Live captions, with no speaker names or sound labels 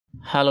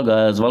Hello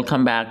guys,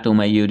 welcome back to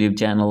my YouTube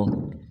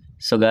channel.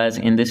 So guys,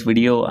 in this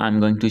video I'm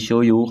going to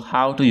show you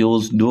how to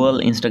use dual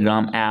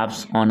Instagram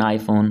apps on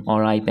iPhone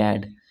or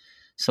iPad.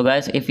 So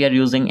guys, if you are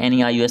using any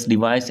iOS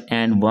device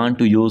and want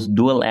to use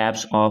dual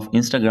apps of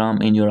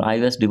Instagram in your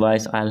iOS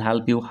device, I'll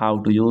help you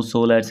how to use.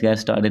 So let's get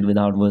started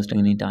without wasting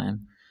any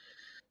time.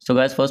 So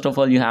guys, first of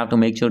all, you have to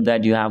make sure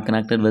that you have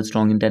connected with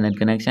strong internet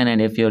connection,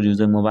 and if you're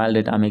using mobile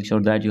data, make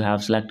sure that you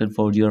have selected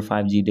 4G or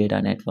 5G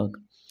data network.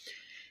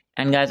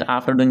 And guys,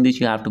 after doing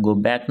this, you have to go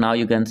back. Now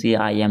you can see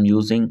I am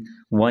using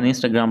one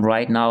Instagram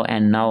right now,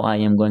 and now I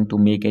am going to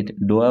make it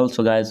dual.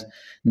 So guys,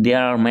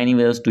 there are many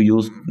ways to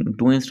use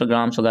two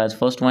Instagram. So guys,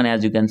 first one,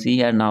 as you can see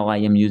here, now I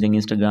am using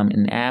Instagram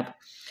in app.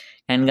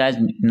 And guys,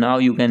 now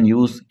you can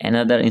use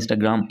another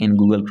Instagram in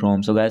Google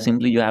Chrome. So guys,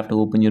 simply you have to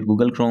open your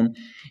Google Chrome,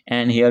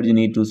 and here you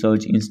need to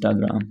search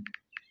Instagram.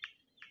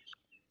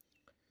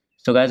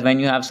 So guys, when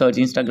you have search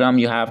Instagram,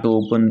 you have to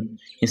open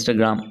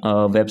Instagram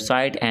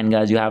website, and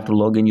guys, you have to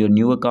log in your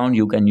new account.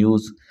 You can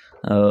use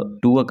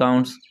two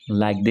accounts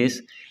like this.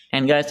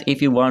 And guys,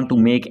 if you want to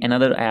make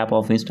another app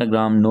of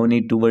Instagram, no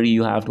need to worry,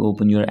 you have to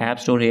open your app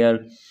store here,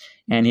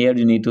 and here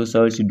you need to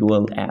search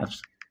dual apps.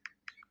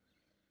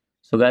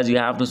 So guys, you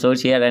have to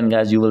search here, and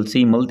guys, you will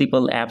see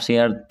multiple apps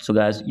here. So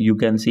guys, you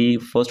can see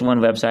first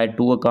one website,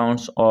 two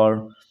accounts,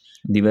 or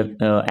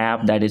the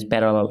app that is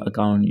parallel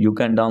account. You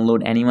can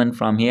download anyone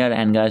from here,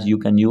 and guys, you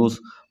can use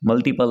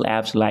multiple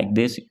apps like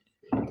this.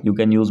 You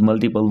can use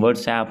multiple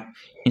WhatsApp,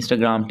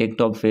 Instagram,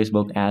 TikTok,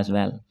 Facebook as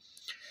well.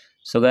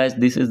 So guys,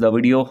 this is the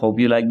video. Hope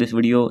you like this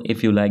video.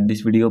 If you like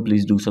this video,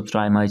 please do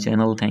subscribe my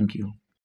channel. Thank you.